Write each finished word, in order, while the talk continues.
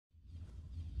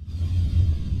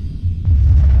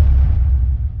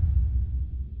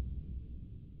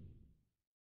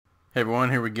Hey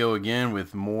everyone, here we go again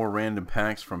with more random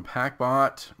packs from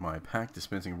PackBot, my pack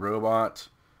dispensing robot.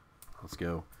 Let's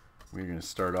go. We're going to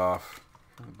start off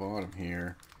from the bottom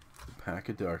here, a pack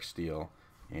of Darksteel,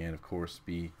 and of course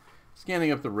be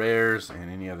scanning up the rares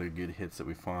and any other good hits that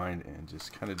we find, and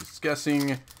just kind of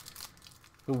discussing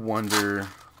the wonder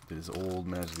that is old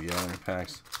Magic the Gathering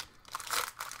packs.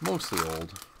 Mostly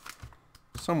old,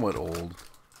 somewhat old.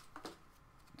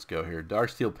 Let's go here.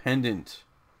 Darksteel Pendant.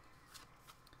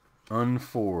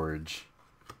 Unforge,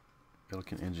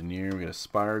 Pelican Engineer, we got a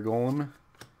Spire Golem,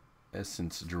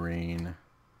 Essence Drain,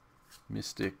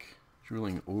 Mystic,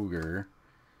 Drooling Ogre,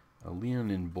 a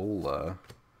Leonin Bola,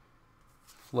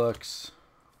 Flux,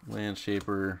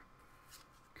 Landshaper,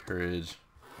 Courage,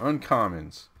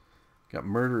 Uncommons, got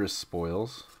Murderous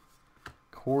Spoils,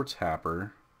 Quartz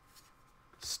Happer,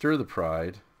 Stir the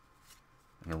Pride,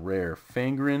 and a rare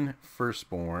Fangren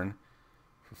Firstborn.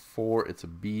 For 4, it's a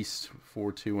beast.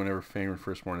 4/2, whenever Fangren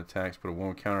Firstborn attacks, put a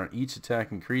 1 counter on each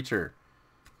attacking creature.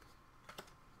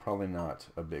 Probably not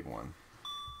a big one.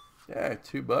 Yeah,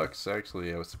 $2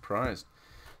 actually. I was surprised.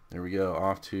 There we go.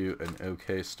 Off to an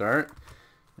okay start.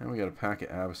 Now we got a pack of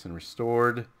Avacyn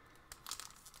Restored.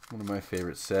 One of my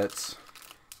favorite sets.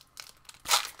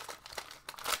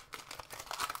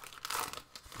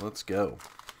 Let's go.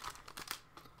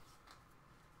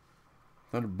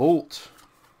 Thunderbolt.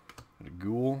 A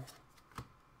Ghoul,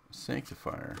 a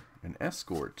Sanctifier, an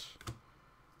Escort,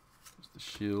 there's the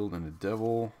Shield and a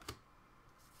Devil,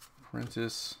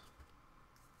 Apprentice,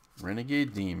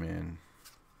 Renegade Demon,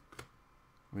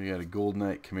 we got a Gold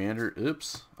Knight Commander,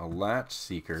 oops, a Latch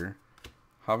Seeker,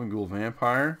 Havengul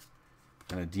Vampire,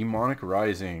 and a Demonic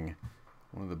Rising,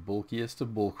 one of the bulkiest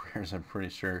of bulk rares, I'm pretty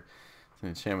sure. It's an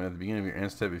enchantment at the beginning of your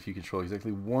end step. If you control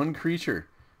exactly one creature,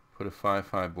 put a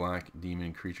 5/5 black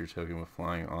demon creature token with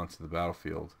flying onto the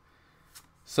battlefield.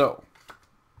 So,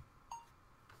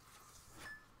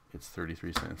 it's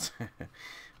 33 cents.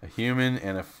 A human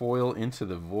and a foil into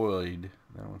the void.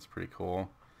 That one's pretty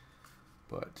cool,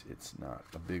 but it's not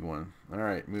a big one.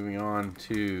 Alright, moving on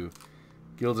to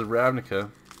Guilds of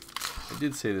Ravnica. I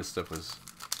did say this stuff was,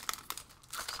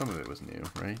 some of it was new,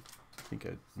 right? I think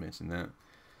I mentioned that.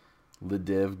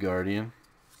 Ledev Guardian.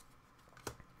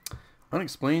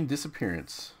 Unexplained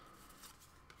Disappearance,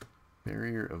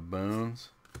 Barrier of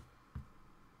Bones,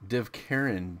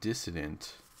 Devkarin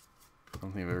Dissident, I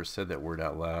don't think I've ever said that word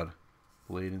out loud,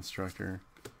 Blade Instructor,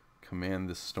 Command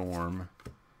the Storm,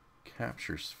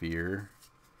 Capture Sphere,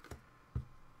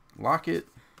 Locket,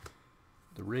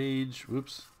 The Rage,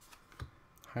 whoops,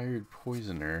 Hired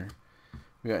Poisoner,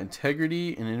 we got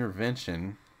Integrity and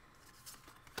Intervention,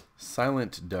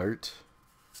 Silent Dart,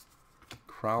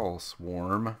 Crowl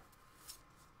Swarm,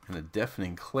 and a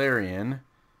Deafening Clarion,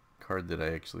 card that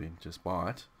I actually just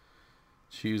bought.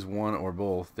 Choose one or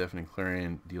both. Deafening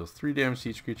Clarion deals 3 damage to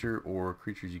each creature, or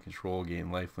creatures you control gain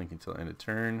lifelink until end of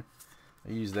turn.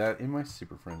 I use that in my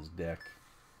Super Friends deck.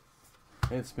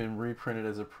 It's been reprinted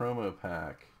as a promo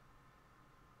pack,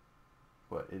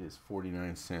 but it is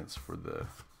 49 cents for the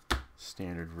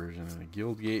standard version, and a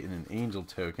Guildgate and an Angel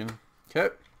token.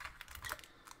 Okay.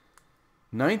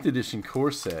 9th edition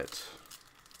core set.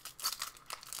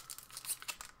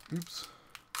 Oops.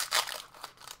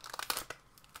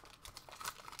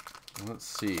 Let's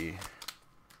see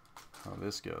how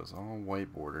this goes. All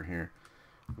white border here.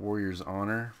 Warrior's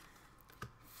Honor,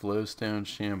 Flowstone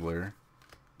Shambler,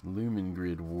 Lumen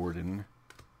Grid Warden,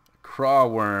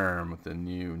 Crawworm with the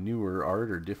newer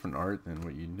art or different art than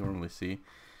what you normally see.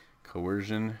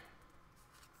 Coercion,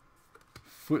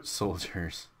 Foot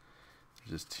Soldiers.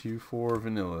 There's just 2/4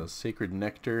 vanilla. Sacred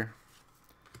Nectar,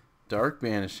 Dark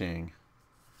Banishing,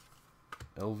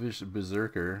 Elvish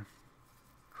Berserker,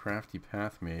 Crafty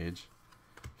Pathmage,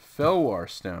 Felwar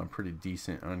Stone, pretty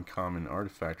decent uncommon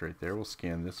artifact right there. We'll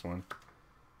scan this one.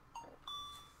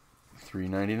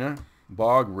 $3.99.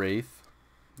 Bog Wraith,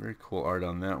 very cool art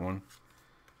on that one.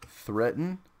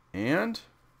 Threaten, and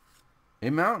a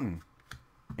Mountain,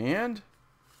 and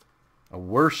a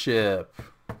Worship.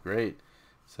 Great.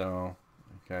 So,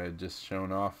 I had just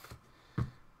shown off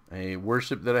a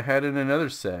Worship that I had in another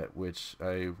set, which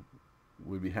I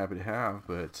would be happy to have,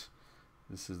 but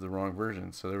this is the wrong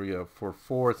version. So there we go. For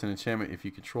 4, it's an enchantment. If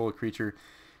you control a creature,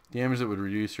 damage that would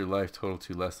reduce your life total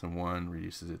to less than 1,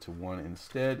 reduces it to 1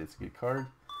 instead. It's a good card.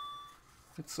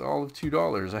 It's all of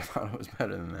 $2. I thought it was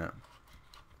better than that.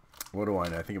 What do I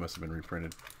know? I think it must have been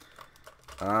reprinted.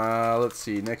 Let's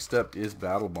see. Next up is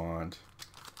Battle Bond.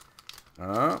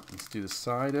 Let's do the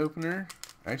side opener.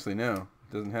 Actually, no.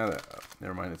 It doesn't have that. Oh,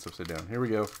 never mind. It's upside down. Here we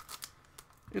go.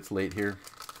 It's late here.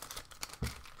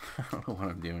 I don't know what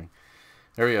I'm doing.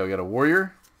 There we go. We got a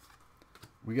Warrior,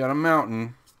 We got a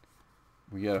mountain.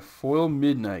 We got a foil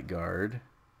Midnight Guard.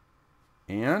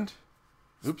 And,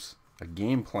 oops, a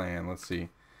game plan. Let's see.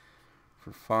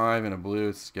 For 5 and a blue,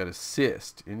 it's got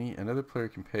assist. Another player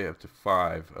can pay up to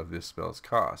 5 of this spell's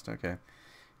cost. Okay.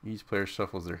 Each player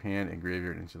shuffles their hand and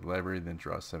graveyard into the library, then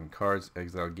draws 7 cards.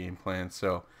 Exile game plan.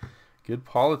 So, good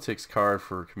politics card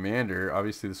for Commander.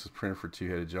 Obviously, this was printed for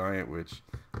Two-Headed Giant, which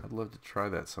I'd love to try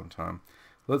that sometime.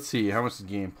 Let's see, how much is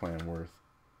game plan worth?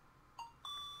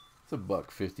 It's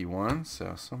 $1.51,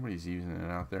 so somebody's using it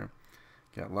out there.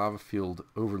 Got Lava Field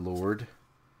Overlord,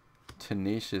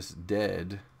 Tenacious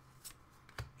Dead,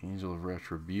 Angel of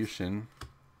Retribution,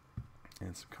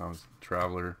 and some commons.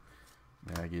 Traveler,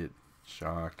 Maggot,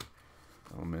 Shock,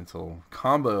 Elemental,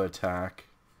 Combo Attack,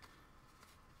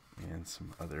 and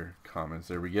some other commons.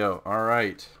 There we go. All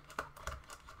right.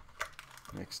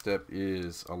 Next up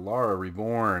is Alara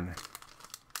Reborn.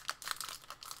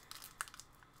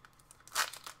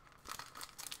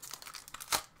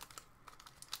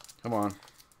 Come on.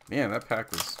 Man, that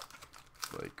pack was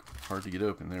like hard to get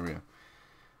open. There we go.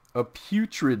 A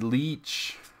Putrid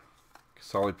Leech.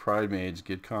 Solid Pride Mage.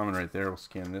 Good common right there. We'll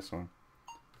scan this one.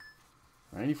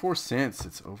 94 cents.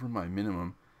 It's over my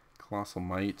minimum. Colossal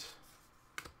Might.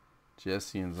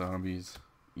 Jesse and Zombies.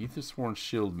 Aethersworn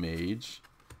Shield Mage.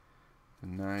 The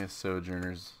Naya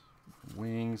Sojourners.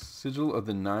 Wings. Sigil of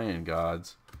the Nyan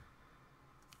Gods.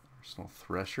 Arsenal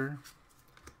Thresher.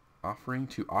 Offering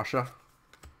to Asha.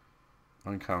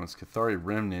 Uncommons. Cathari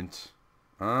Remnant.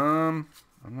 I'm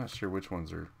not sure which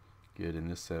ones are good in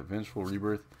this set. Vengeful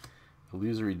Rebirth.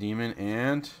 Illusory Demon.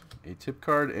 And a tip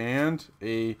card. And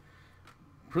a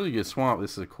really good swamp.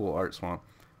 This is a cool art swamp.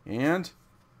 And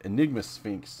Enigma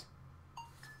Sphinx.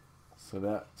 So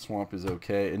that swamp is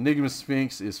okay. Enigma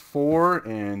Sphinx is 4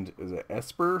 and is an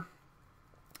Esper.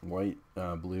 White,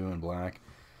 blue, and black.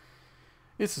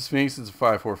 It's a Sphinx. It's a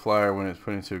 5/4 flyer. When it's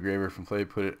put into a graveyard from play,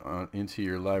 put it into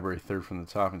your library third from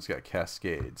the top, and it's got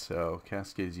Cascade. So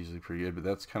Cascade is usually pretty good, but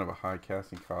that's kind of a high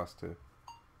casting cost to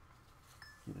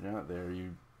get it out there.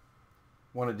 You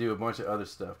want to do a bunch of other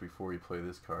stuff before you play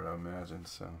this card, I imagine.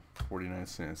 So 49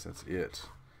 cents. That's it.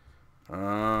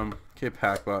 Okay,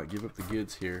 Packbot, give up the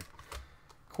goods here.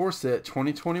 Core Set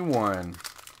 2021.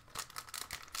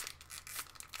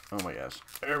 Oh my gosh.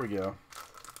 There we go.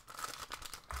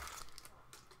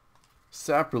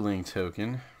 Saproling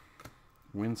Token.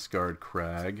 Windscarred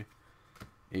Crag.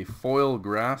 A foil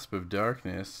Grasp of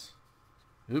Darkness.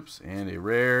 Oops. And a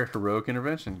rare Heroic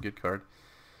Intervention. Good card.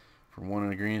 For 1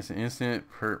 and a green, it's an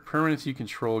instant. Permanents you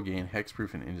control gain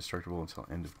hexproof and indestructible until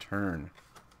end of turn.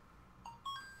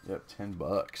 Yep,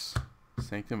 $10.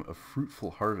 Sanctum of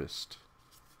Fruitful Harvest.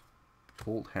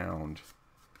 Bolt Hound.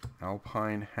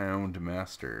 Alpine Hound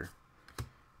Master.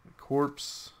 A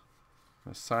Corpse.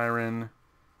 A Siren.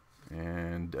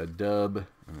 And a Dub.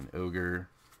 And an Ogre.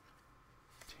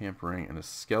 Tampering. And a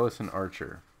Skeleton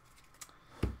Archer.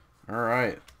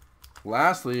 Alright.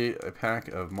 Lastly, a pack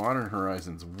of Modern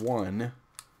Horizons 1.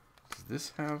 Does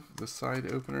this have the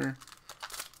side opener?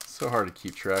 It's so hard to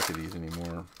keep track of these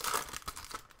anymore.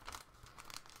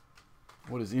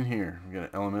 What is in here? We got an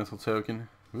Elemental Token.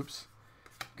 Oops.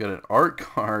 Got an art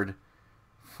card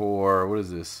for, what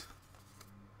is this?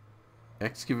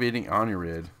 Excavating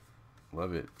Onurid.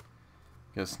 Love it.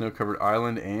 Got a Snow-Covered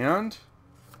Island and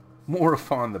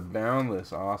Morophon the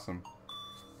Boundless. Awesome.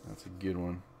 That's a good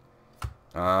one.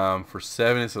 For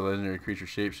 7, it's a legendary creature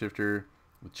shapeshifter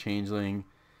with Changeling.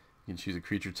 You can choose a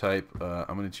creature type.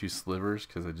 I'm going to choose Slivers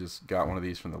because I just got one of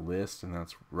these from the list, and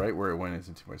that's right where it went. It's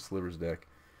into my Slivers deck.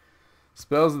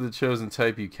 Spells of the chosen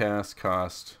type you cast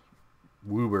cost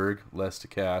Wooburg, less to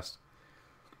cast.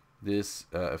 This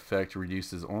effect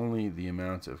reduces only the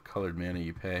amount of colored mana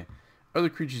you pay. Other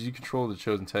creatures you control of the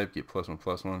chosen type get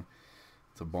 +1/+1.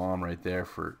 It's a bomb right there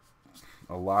for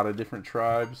a lot of different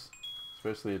tribes,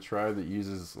 especially a tribe that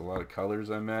uses a lot of colors,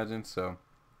 I imagine. So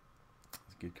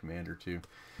it's a good commander too.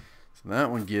 So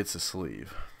that one gets a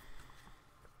sleeve.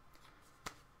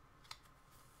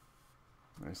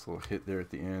 Nice little hit there at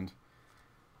the end.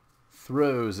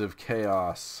 Throes of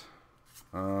Chaos.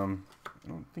 I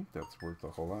don't think that's worth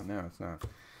a whole lot. No, it's not.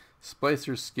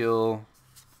 Splicer's Skill.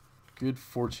 Good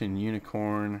Fortune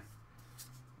Unicorn.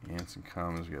 And some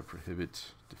commons. We got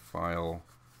Prohibit, Defile,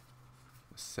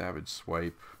 a Savage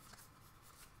Swipe,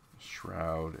 a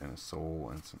Shroud, and a Soul,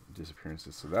 and some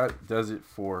disappearances. So that does it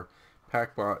for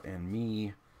Packbot and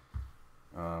me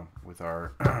with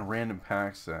our random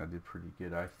packs. Did pretty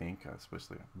good, I think.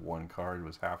 Especially one card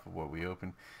was half of what we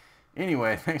opened.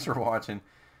 Anyway, thanks for watching.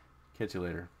 Catch you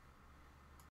later.